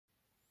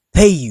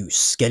Hey you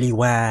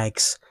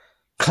Skellywags!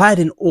 Clad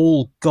in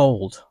all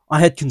gold, I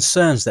had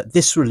concerns that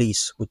this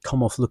release would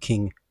come off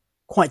looking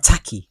quite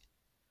tacky.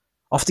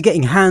 After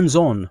getting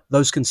hands-on,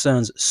 those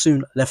concerns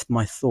soon left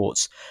my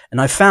thoughts, and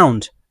I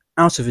found,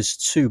 out of his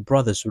two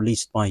brothers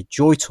released by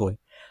Joytoy,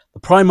 the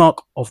primarch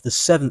of the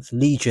 7th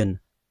Legion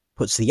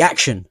puts the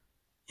action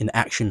in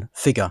action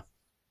figure.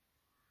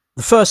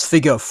 The first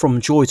figure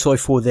from Joytoy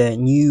for their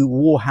new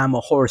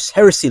Warhammer HORUS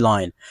Heresy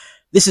line.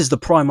 This is the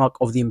primarch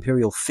of the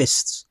Imperial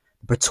Fists,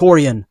 the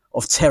Praetorian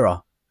of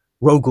Terror,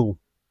 ROGAL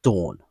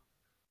DORN.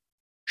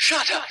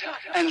 Shut up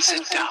and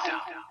sit down.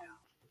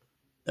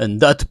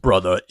 And that,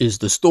 brother, is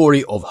the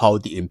story of how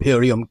the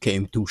Imperium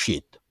came to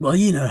shit. Well,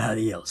 you know how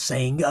the old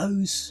saying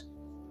goes.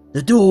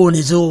 The dawn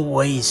is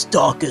always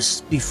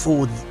darkest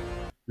before the...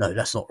 No,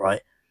 that's not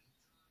right.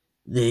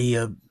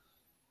 The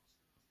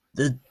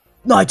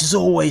night is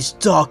always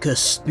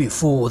darkest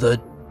before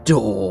the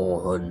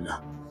dawn.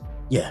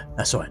 Yeah,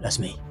 that's right, that's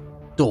me.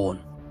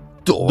 Dawn.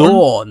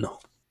 Dawn!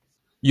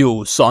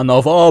 You son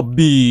of a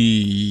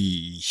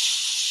bitch!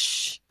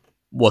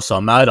 What's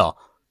the matter?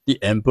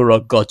 The Emperor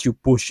got you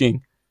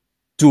pushing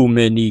too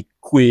many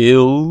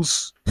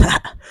quills?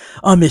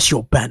 I miss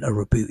your banter,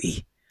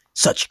 Rabooty.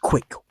 Such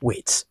quick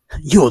wits.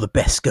 You're the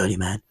best, girly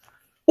man.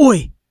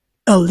 Oi,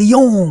 el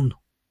lion!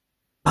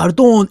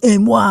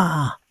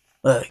 Pardon-moi!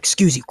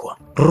 Excusez-moi.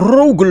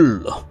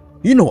 Rogal!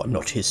 You know I'm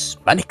not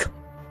Hispanic.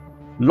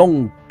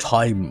 Long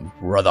time,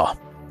 brother.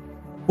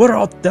 Where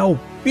art thou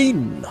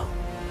been?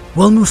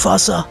 Well,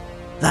 Mufasa,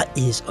 that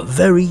is a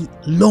very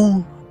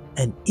long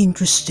and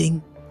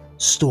interesting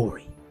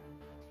story.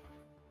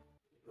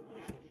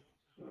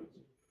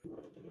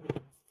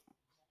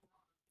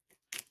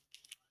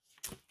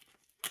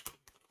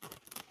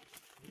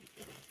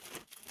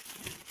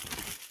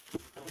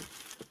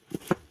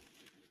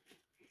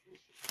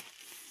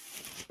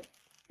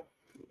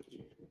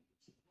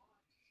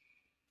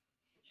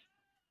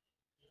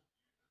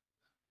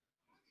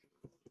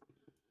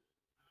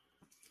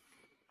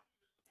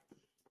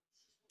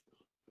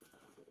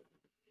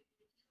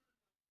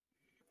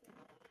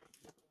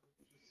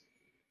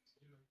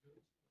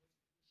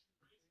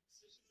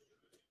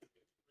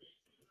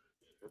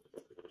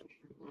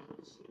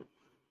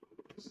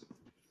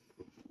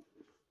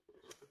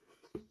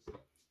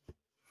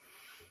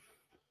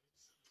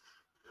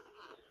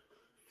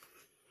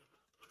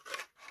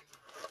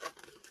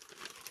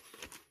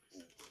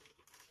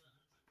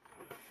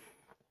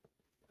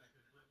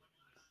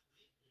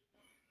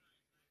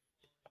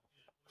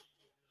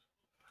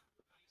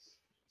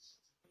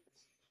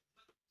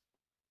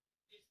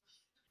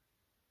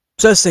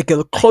 So let's take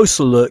a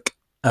closer look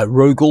at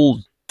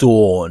ROGAL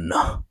DORN.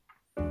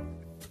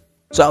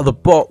 So out of the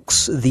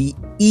box, the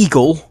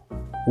eagle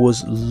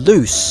was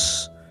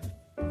loose.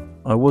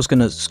 I was going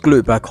to glue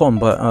it back on,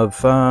 but I've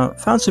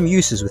found some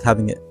uses with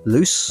having it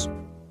loose.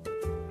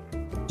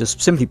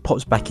 Just simply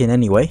pops back in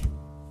anyway.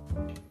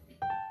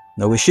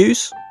 No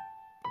issues.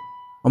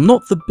 I'm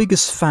not the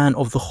biggest fan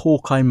of the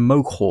Hawkeye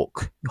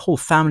Mohawk. Your whole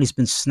family's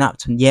been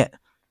snapped and yet you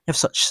have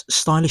such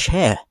stylish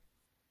hair.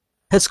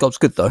 Head sculpt's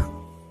good though.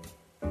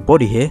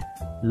 Body here,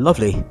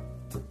 lovely.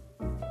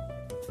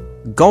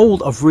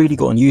 Gold I've really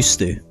gotten used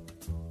to.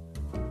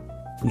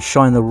 You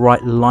shine the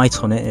right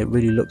light on it, it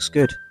really looks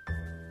good.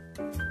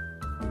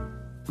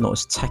 Not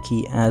as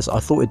tacky as I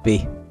thought it'd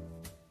be.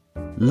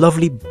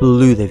 Lovely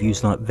blue they've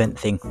used on that vent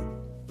thing.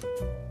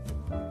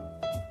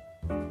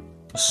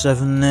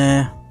 7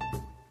 there.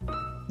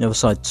 The other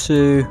side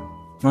 2.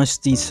 Nice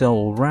detail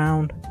all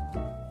round.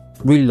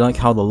 Really like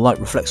how the light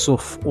reflects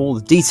off all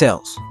the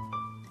details.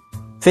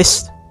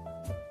 Fist.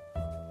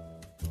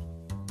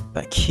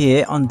 Back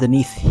here,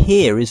 underneath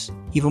here is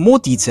even more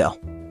detail.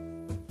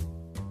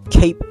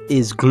 Cape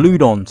is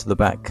glued on to the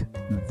back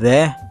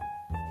there.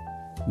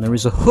 And there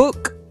is a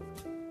hook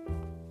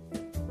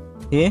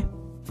here.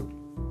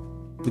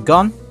 The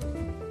gun.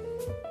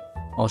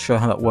 I'll show you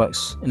how that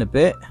works in a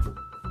bit.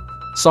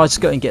 Side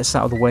skirting gets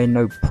out of the way,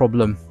 no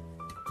problem.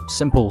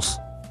 Simples.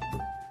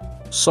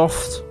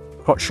 Soft.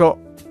 Hot shot.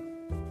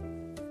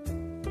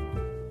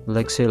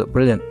 Legs here look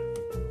brilliant.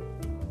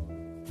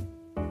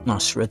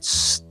 Nice red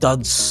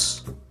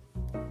studs.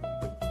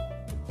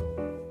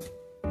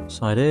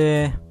 Side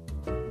here.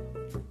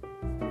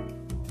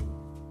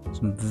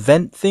 Some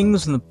vent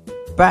things in the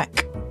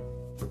back.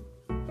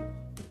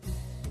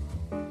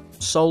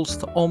 Soles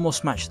to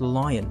almost match the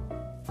lion.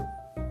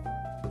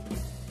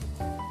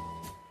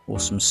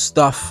 Awesome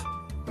stuff.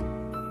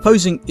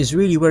 Posing is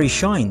really where he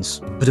shines.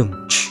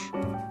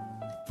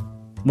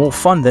 More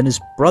fun than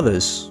his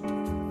brothers.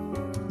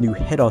 New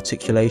head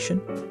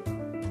articulation.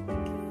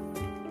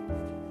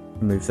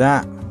 Remove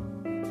that.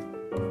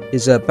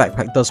 His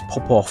backpack does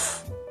pop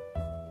off.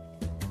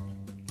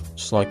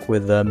 Just like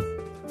with a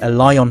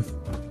lion.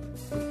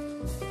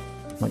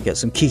 Might get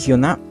some kiki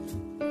on that.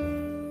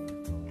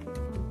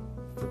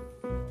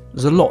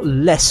 There's a lot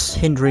less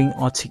hindering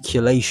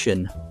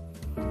articulation.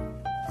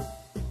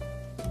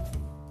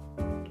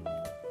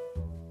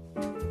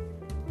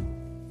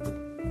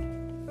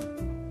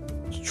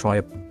 Let's try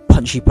a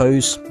punchy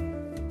pose.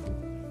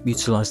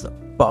 Utilize the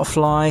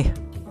butterfly.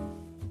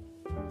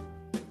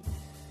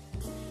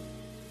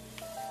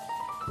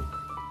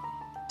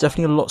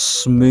 Definitely a lot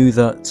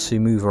smoother to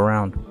move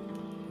around.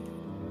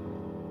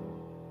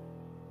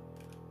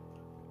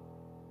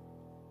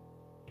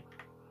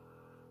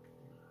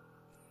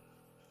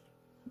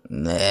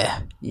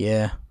 There,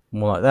 yeah,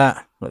 more like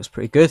that. Looks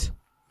pretty good.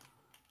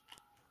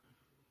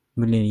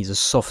 Really needs a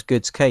soft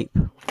goods cape.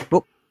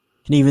 Oh,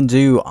 can even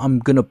do, I'm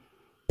gonna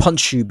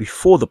punch you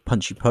before the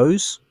punchy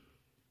pose.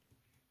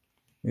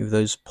 Move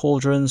those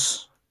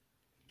pauldrons.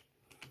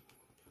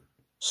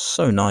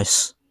 So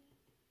nice.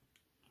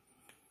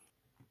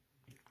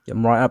 Get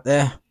them right up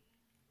there.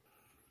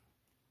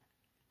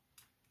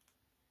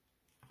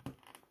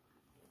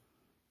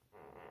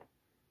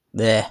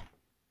 There.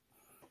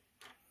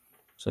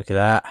 So look at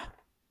that.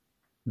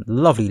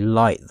 Lovely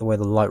light, the way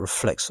the light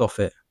reflects off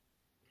it.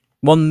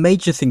 One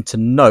major thing to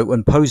note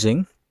when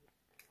posing,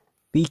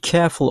 be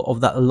careful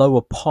of that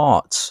lower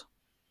part.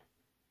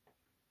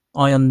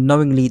 I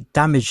unknowingly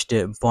damaged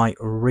it by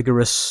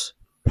rigorous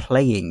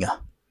playing.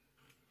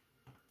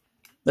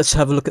 Let's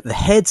have a look at the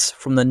heads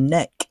from the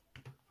neck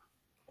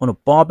on a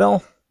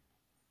barbell.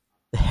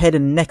 The head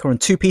and neck are on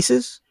 2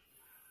 pieces.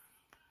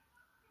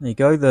 There you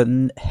go,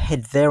 the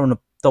head there on a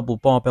double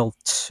barbell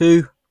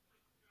 2.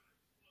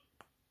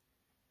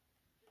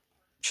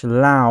 Which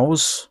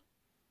allows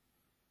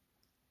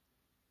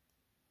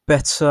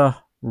better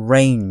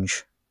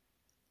range.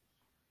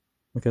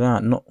 Look at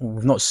that,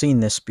 we've not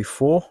seen this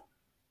before.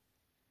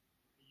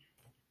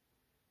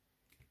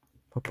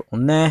 Pop it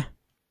on there.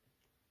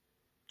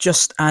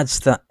 Just adds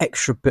that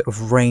extra bit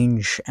of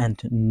range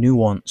and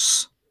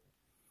nuance.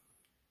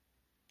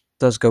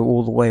 Does go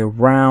all the way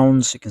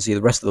around, so you can see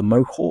the rest of the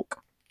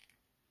mohawk.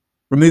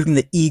 Removing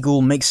the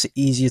eagle makes it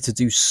easier to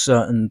do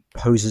certain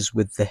poses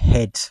with the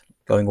head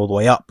going all the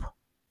way up.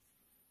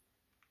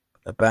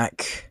 The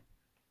back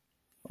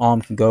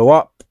arm can go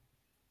up.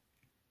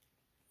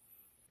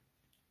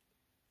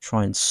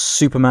 Try and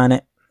Superman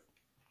it.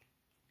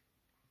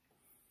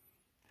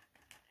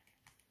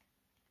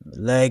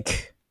 The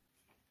leg.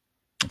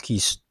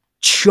 He's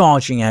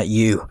charging at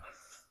you.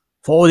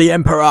 For the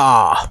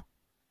Emperor!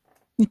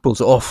 He pulls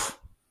it off.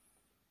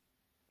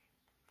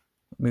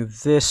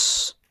 Move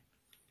this.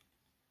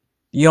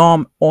 The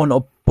arm on a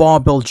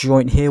barbell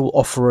joint here will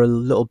offer a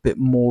little bit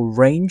more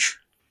range.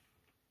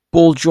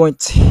 Ball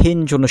joint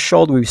hinge on the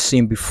shoulder we've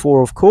seen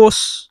before, of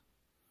course.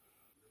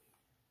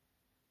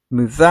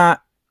 Move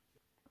that.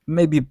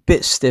 Maybe a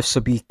bit stiff, so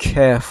be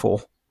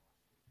careful.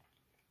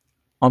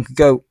 Arm can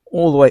go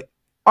all the way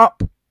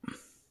up.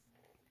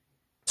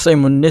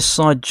 Same on this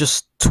side,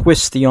 just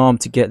twist the arm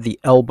to get the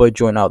elbow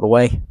joint out of the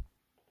way.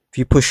 If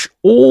you push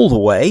all the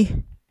way,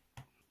 you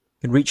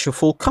can reach your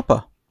full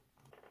cupper.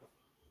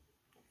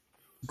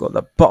 Got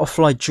that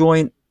butterfly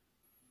joint,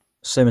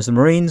 same as the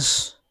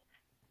Marines.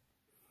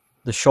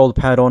 The shoulder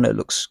pad on, it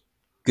looks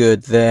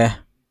good there.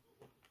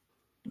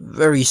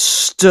 Very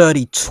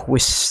sturdy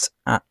twist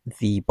at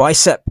the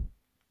bicep.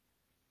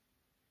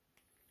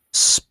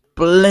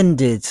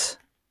 Splendid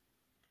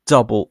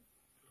double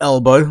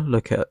elbow,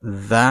 look at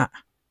that.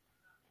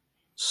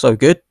 So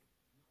good.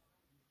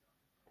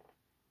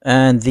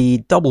 And the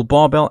double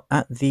barbell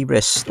at the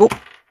wrist. Oh,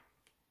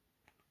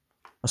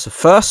 that's a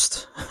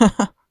first.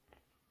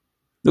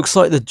 Looks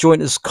like the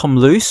joint has come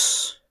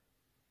loose.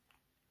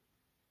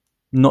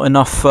 Not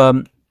enough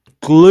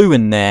glue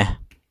in there.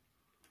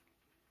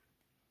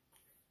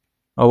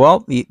 Oh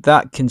well,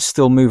 that can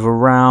still move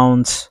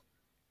around.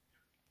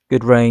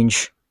 Good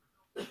range.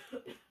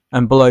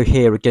 And below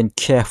here, again,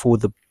 careful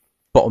with the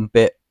bottom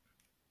bit.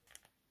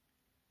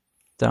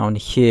 Down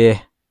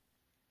here.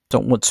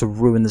 Don't want to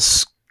ruin the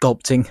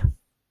sculpting.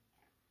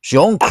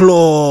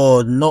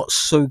 Jean-Claude, not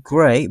so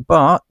great,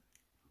 but...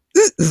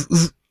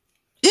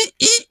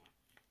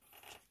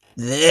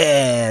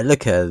 There,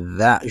 look at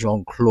that,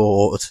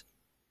 Jean-Claude.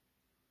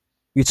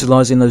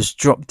 Utilizing those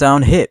drop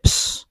down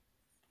hips.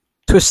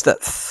 Twist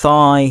that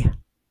thigh.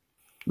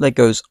 Leg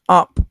goes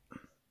up.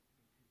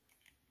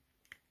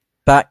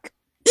 Back.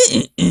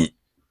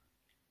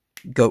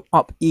 Go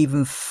up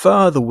even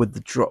further with the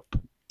drop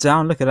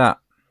down. Look at that.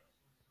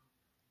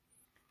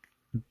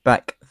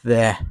 Back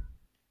there.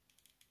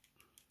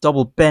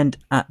 Double bend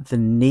at the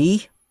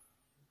knee.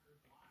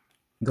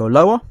 Go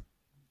lower.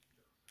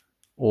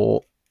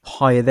 Or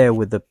higher there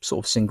with the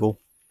sort of single.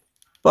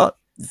 But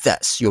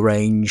that's your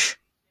range.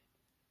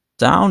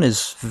 Down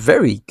is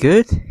very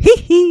good. Hee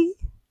hee.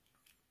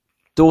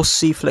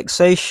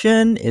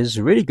 Dorsiflexation is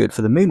really good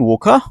for the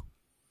Moonwalker.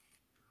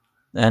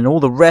 And all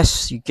the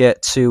rest you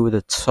get to with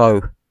a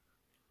toe.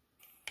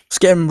 Let's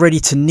get him ready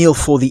to kneel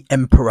for the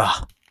Emperor.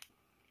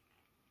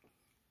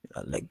 Get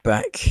that leg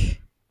back.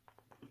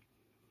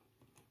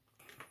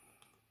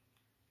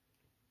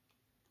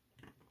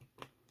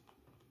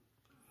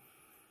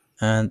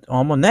 And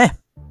arm on there.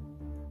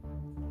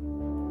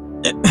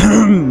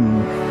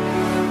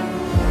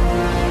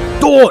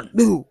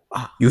 Dawn!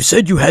 You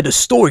said you had a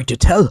story to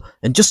tell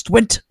and just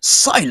went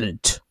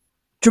silent.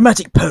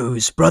 Dramatic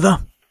pose, brother.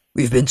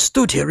 We've been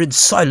stood here in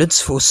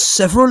silence for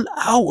several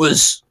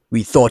hours.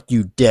 We thought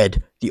you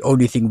dead. The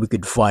only thing we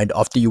could find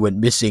after you went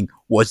missing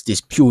was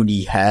this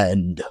puny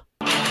hand.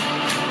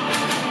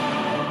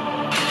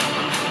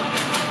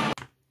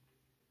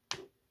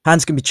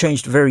 Hands can be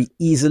changed very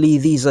easily.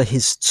 These are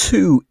his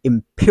 2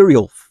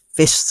 Imperial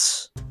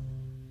Fists.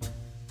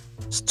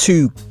 It's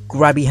 2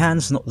 grabby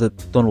hands, not the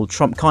Donald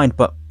Trump kind,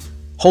 but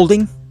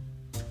holding.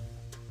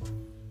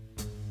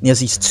 He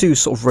has these 2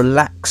 sort of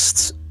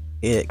relaxed,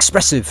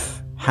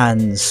 expressive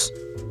hands.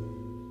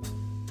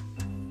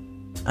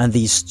 And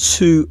these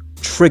 2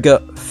 trigger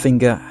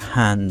finger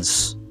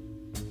hands.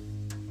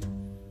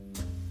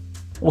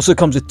 Also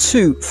comes with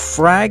 2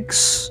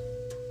 frags.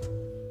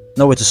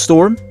 Nowhere to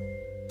store them.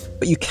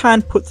 But you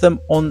can put them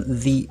on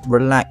the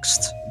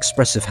relaxed,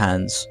 expressive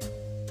hands.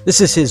 This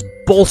is his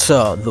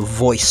bolter, the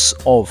voice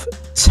of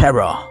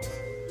terror.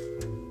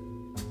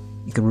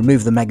 You can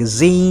remove the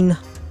magazine.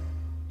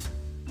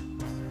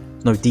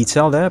 No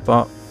detail there,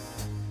 but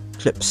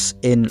clips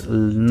in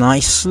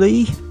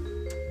nicely.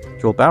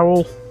 Dual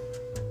barrel.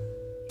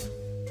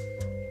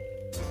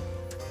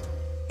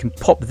 You can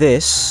pop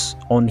this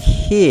on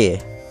here.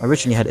 I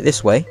originally had it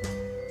this way.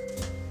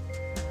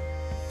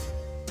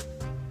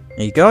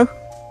 There you go.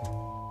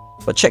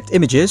 But checked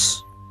images,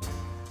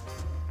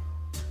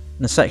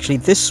 and it's actually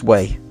this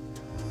way.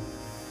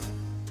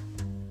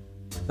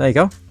 There you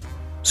go.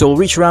 So we'll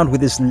reach around with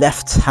his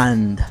left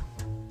hand.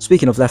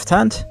 Speaking of left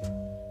hand,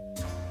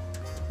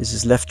 this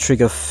is his left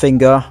trigger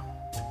finger,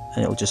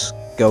 and it'll just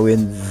go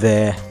in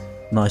there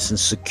nice and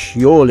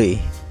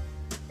securely.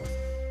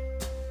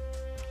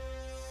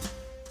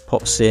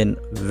 Pops in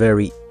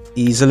very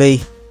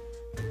easily.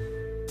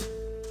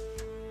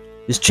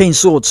 His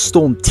chainsword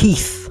Storm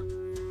Teeth.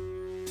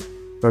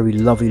 Very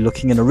lovely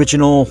looking and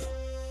original.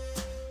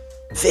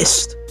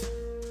 Fist.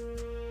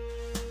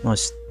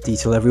 Nice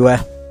detail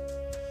everywhere.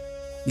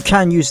 You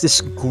can use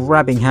this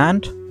grabbing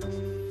hand.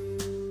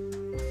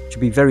 Should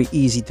be very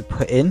easy to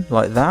put in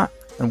like that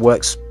and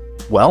works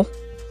well.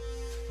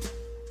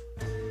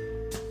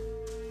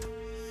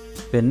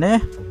 In there.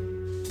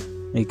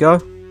 There you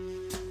go.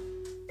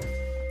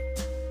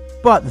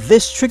 But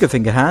this trigger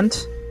finger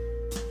hand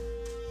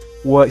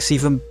works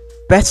even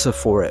better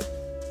for it.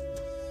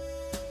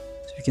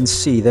 You can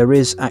see there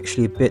is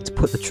actually a bit to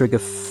put the trigger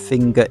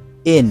finger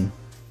in.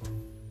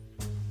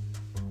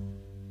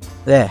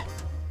 There.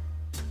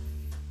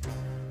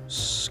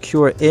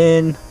 Secure it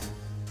in.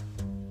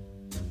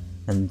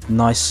 And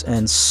nice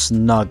and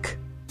snug.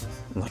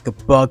 Like a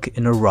bug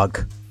in a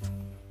rug.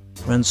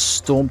 When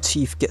Storm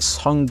Teeth gets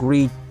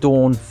hungry,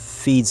 Dawn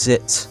feeds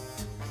it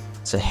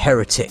to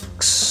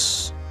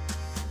heretics.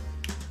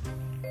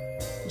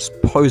 Let's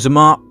pose them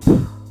up.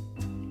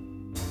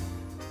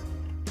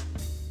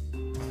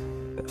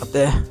 Up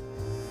there.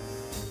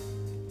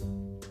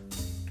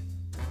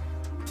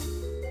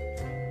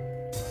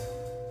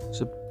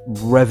 So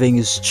revving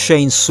his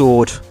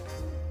chainsword.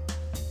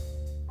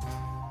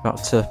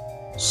 About to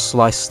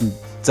slice and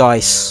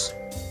dice.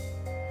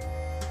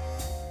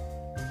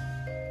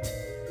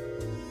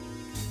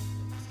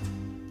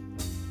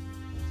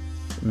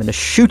 I'm in a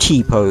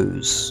shooty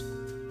pose.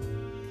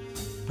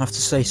 I have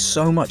to say,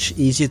 so much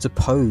easier to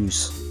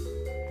pose.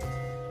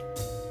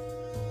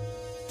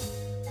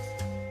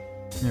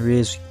 There he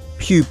is.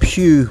 Pew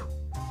pew.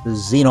 The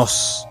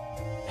Xenos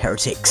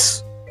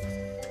heretics.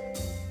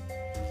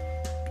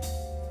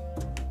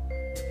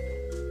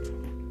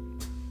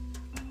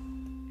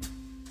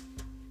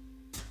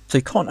 So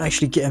you can't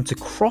actually get him to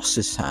cross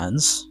his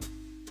hands.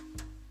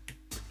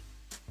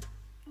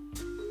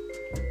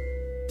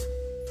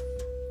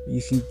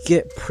 You can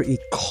get pretty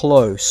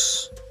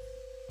close.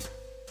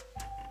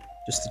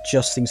 Just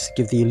adjust things to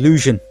give the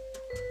illusion.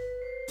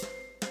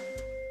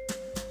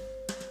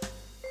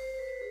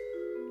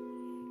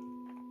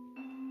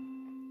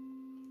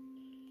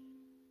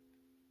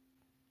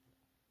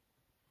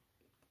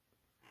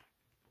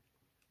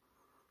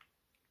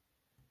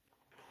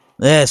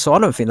 There, so I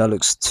don't think that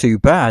looks too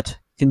bad.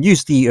 You can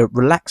use the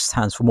relaxed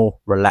hands for more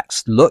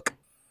relaxed look.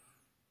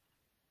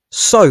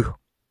 So,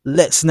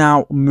 let's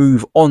now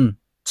move on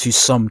to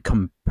some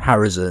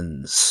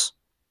comparisons.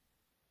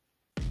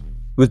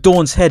 With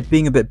Dawn's head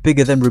being a bit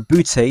bigger than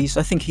Rebute's,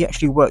 I think he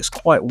actually works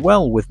quite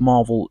well with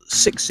Marvel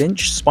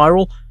 6-inch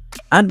Spiral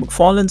and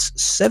McFarlane's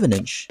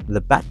 7-inch,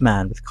 the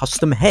Batman with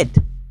custom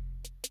head.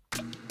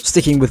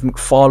 Sticking with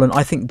McFarlane,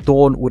 I think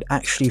Dawn would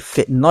actually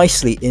fit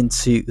nicely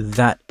into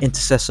that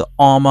Intercessor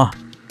armor,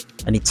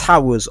 and he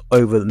towers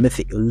over the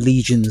Mythic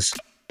Legion's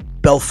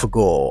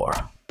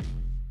Belphegor.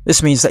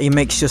 This means that he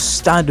makes your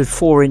standard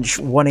 4-inch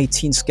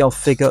 1/18 scale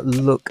figure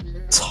look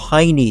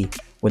tiny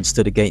when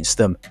stood against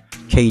them.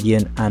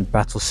 Cadian and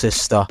Battle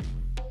Sister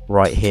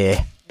right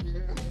here.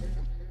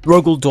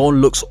 Rogal Dorn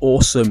looks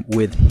awesome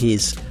with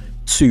his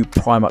 2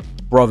 Primarch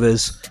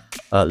brothers,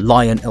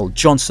 Lion L.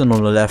 Johnson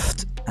on the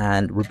left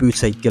and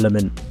Rebute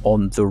Gilliman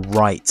on the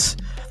right.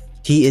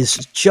 He is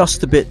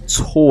just a bit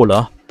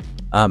taller,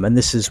 and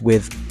this is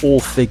with all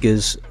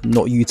figures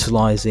not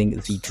utilizing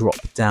the drop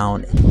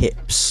down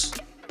hips.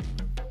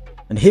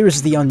 And here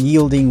is the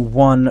unyielding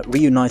one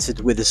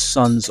reunited with his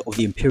sons of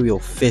the Imperial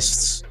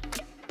Fists.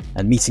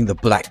 and meeting the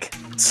Black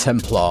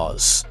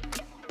Templars,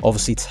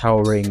 obviously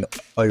towering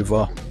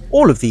over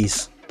all of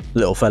these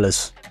little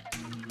fellas.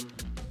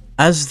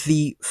 As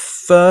the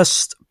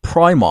first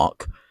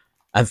primarch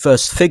and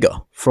first figure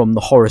from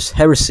the Horus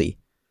Heresy,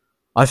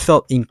 I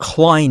felt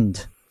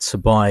inclined to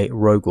buy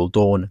Rogal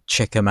Dorn,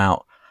 check him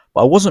out,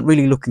 but I wasn't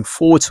really looking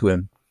forward to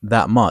him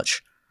that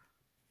much.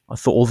 I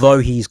thought although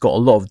he's got a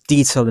lot of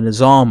detail in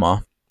his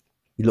armour,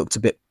 he looked a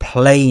bit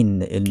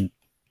plain in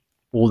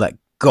all that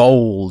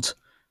gold,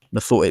 and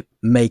I thought it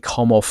may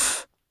come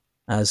off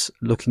as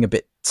looking a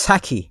bit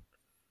tacky.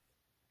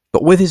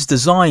 But with his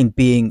design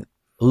being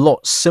a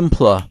lot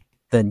simpler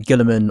than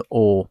Guilliman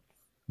or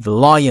the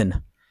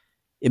Lion,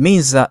 it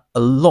means that a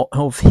lot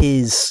of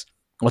his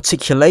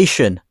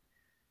articulation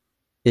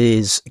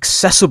is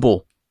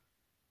accessible,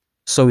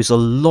 so it's a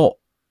lot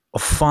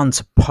of fun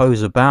to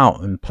pose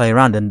about and play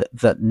around, and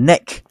that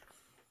neck,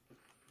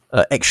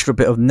 extra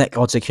bit of neck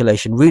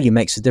articulation really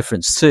makes a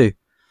difference too.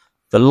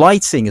 The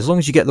lighting, as long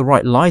as you get the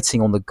right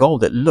lighting on the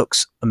gold, it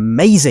looks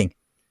amazing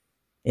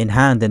in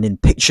hand and in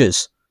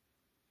pictures.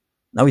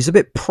 Now he's a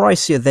bit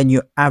pricier than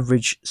your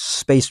average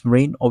Space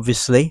Marine,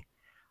 obviously,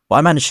 but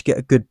I managed to get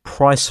a good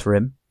price for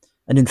him,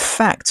 and in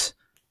fact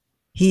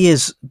he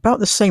is about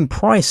the same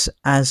price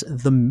as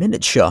the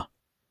miniature.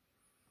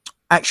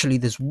 Actually,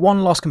 there's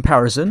one last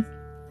comparison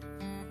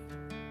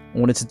I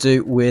wanted to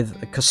do with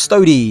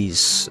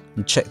Custodes,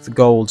 and check the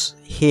golds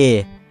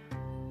here.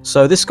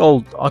 So this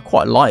gold I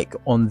quite like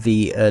on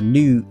the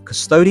new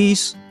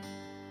Custodes,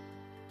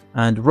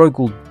 and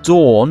Rogal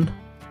Dorn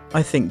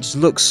I think just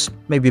looks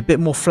maybe a bit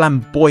more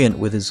flamboyant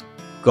with his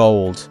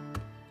gold.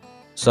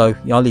 So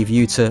yeah, I'll leave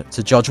you to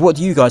judge. What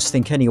do you guys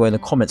think anyway in the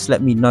comments?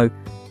 Let me know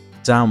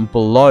down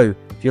below.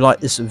 If you like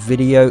this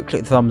video,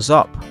 click the thumbs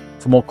up.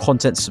 For more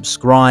content,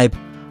 subscribe.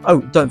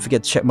 Oh, don't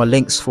forget to check my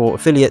links for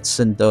affiliates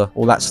and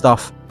all that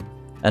stuff.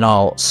 And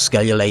I'll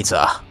scale you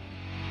later.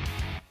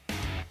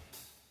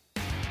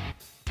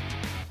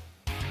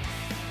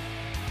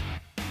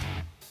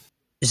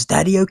 Is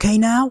Daddy okay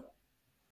now?